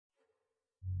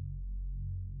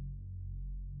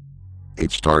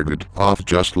It started off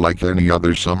just like any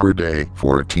other summer day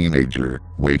for a teenager,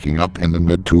 waking up in the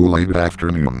mid to late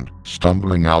afternoon,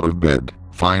 stumbling out of bed,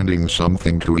 finding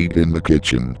something to eat in the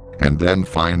kitchen, and then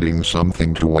finding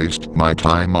something to waste my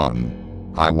time on.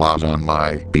 I was on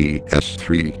my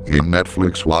PS3 in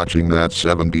Netflix watching that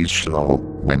 70s show,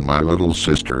 when my little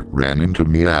sister ran into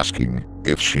me asking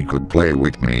if she could play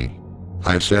with me.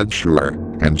 I said sure,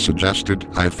 and suggested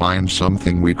I find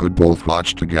something we could both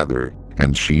watch together,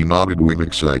 and she nodded with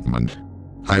excitement.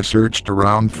 I searched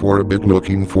around for a bit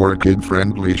looking for a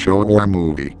kid-friendly show or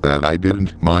movie that I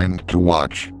didn't mind to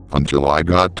watch, until I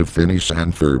got to Phineas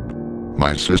and Ferb.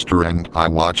 My sister and I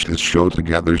watch this show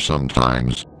together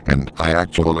sometimes, and I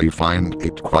actually find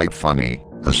it quite funny,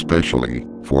 especially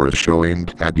for a show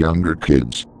aimed at younger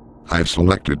kids. I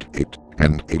selected it,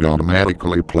 and it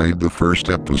automatically played the first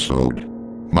episode.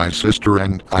 My sister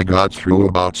and I got through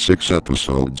about 6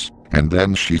 episodes, and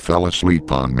then she fell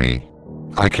asleep on me.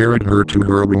 I carried her to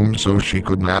her room so she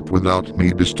could nap without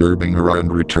me disturbing her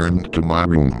and returned to my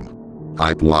room.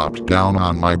 I plopped down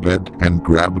on my bed and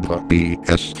grabbed the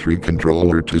PS3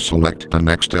 controller to select the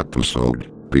next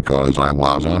episode, because I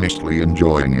was honestly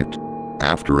enjoying it.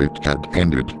 After it had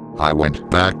ended, I went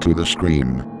back to the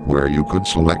screen, where you could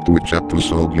select which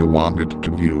episode you wanted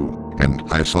to view, and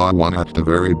I saw one at the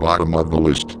very bottom of the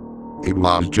list. It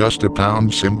was just a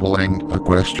pound symbol and a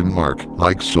question mark,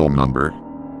 like so number.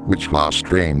 Which was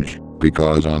strange,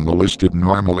 because on the list it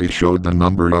normally showed the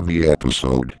number of the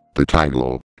episode, the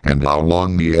title, and how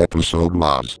long the episode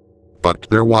was. But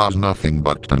there was nothing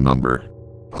but the number.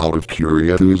 Out of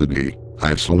curiosity,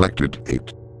 I selected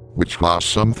it, which was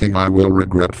something I will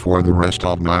regret for the rest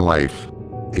of my life.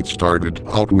 It started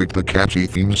out with the catchy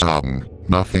theme song,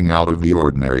 nothing out of the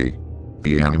ordinary.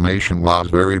 The animation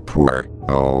was very poor,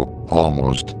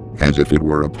 almost as if it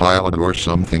were a pilot or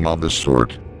something of the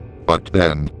sort. But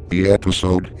then, the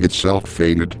episode itself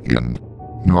faded in.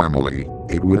 Normally,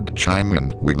 it would chime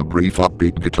in with a brief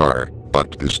upbeat guitar,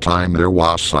 but this time there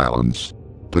was silence.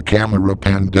 The camera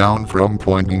panned down from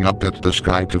pointing up at the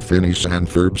sky to Phineas and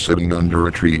Ferb sitting under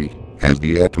a tree, as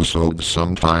the episodes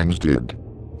sometimes did.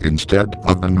 Instead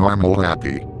of the normal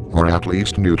happy, or at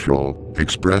least neutral,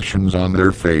 expressions on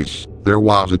their face, there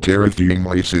was a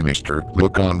terrifyingly sinister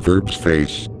look on Ferb's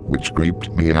face, which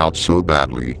creeped me out so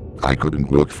badly, I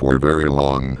couldn't look for very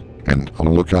long, and a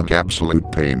look of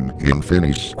absolute pain in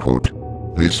Phineas' quote.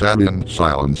 They sat in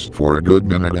silence for a good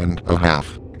minute and a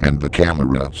half, and the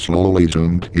camera slowly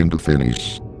zoomed into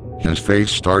Phineas. His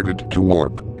face started to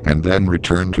warp, and then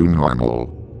returned to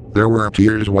normal. There were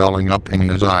tears welling up in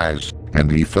his eyes,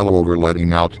 and he fell over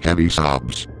letting out heavy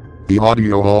sobs. The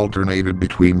audio alternated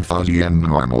between fuzzy and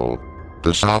normal.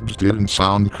 The sobs didn't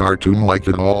sound cartoon-like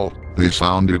at all, they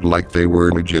sounded like they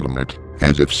were legitimate,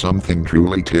 as if something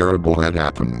truly terrible had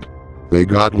happened. They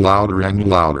got louder and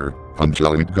louder,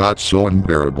 until it got so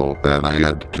unbearable that I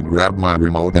had to grab my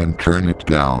remote and turn it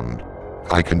down.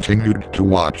 I continued to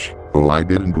watch, though I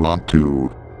didn't want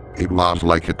to. It was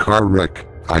like a car wreck,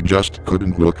 I just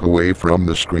couldn't look away from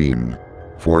the screen.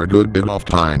 For a good bit of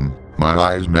time, my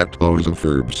eyes met those of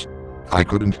Ferb's. I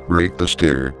couldn't break the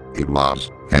stare, it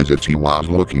was as if he was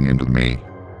looking into me.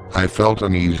 I felt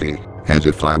uneasy, as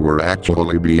if I were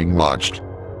actually being watched.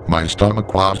 My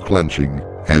stomach was clenching,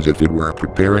 as if it were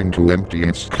preparing to empty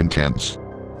its contents.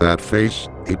 That face,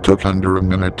 it took under a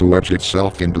minute to etch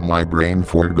itself into my brain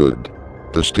for good.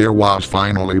 The stare was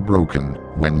finally broken,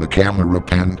 when the camera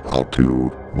panned out to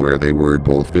where they were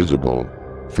both visible.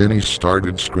 Phineas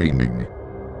started screaming.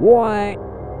 What?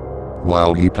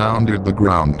 While he pounded the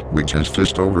ground with his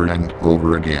fist over and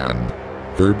over again.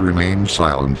 Ferb remained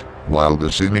silent, while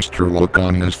the sinister look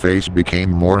on his face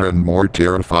became more and more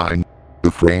terrifying.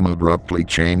 The frame abruptly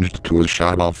changed to a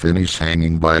shot of Phineas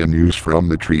hanging by a noose from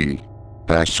the tree.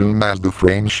 As soon as the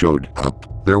frame showed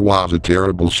up, there was a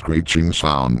terrible screeching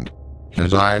sound.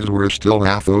 His eyes were still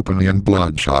half open and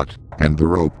bloodshot, and the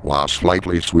rope was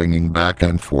slightly swinging back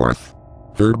and forth.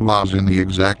 Ferb was in the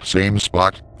exact same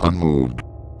spot, unmoved.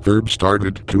 Ferb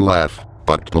started to laugh,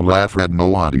 but the laugh had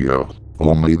no audio,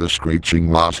 only the screeching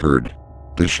was heard.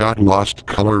 The shot lost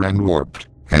color and warped,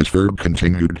 as Ferb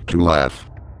continued to laugh.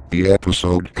 The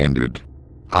episode ended.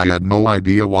 I had no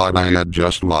idea what I had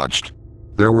just watched.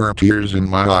 There were tears in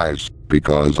my eyes,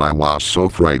 because I was so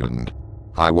frightened.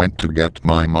 I went to get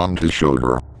my mom to show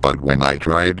her, but when I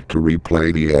tried to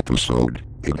replay the episode,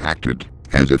 it acted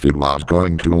as if it was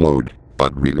going to load,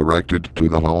 but redirected to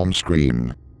the home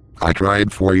screen. I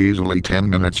tried for easily 10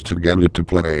 minutes to get it to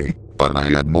play, but I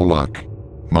had no luck.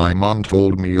 My mom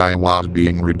told me I was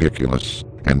being ridiculous,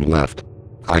 and left.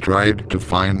 I tried to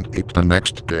find it the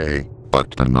next day,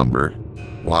 but the number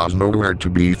was nowhere to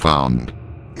be found.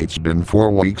 It's been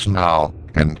 4 weeks now,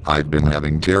 and I've been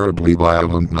having terribly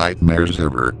violent nightmares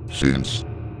ever since.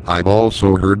 I've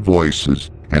also heard voices,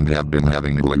 and have been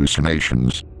having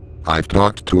hallucinations. I've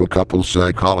talked to a couple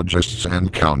psychologists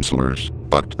and counselors,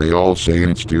 but they all say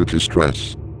it's due to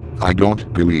stress. I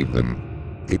don't believe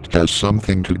them. It has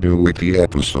something to do with the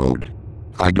episode.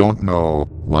 I don't know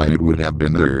why it would have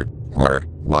been there, or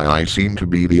why I seem to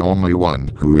be the only one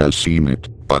who has seen it,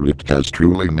 but it has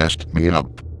truly messed me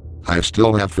up. I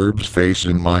still have Ferb's face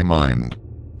in my mind.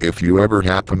 If you ever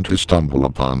happen to stumble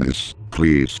upon this,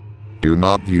 please do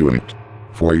not view it.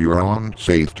 For your own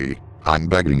safety, I'm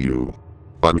begging you.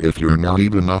 But if you're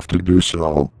naive enough to do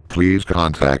so, please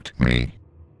contact me.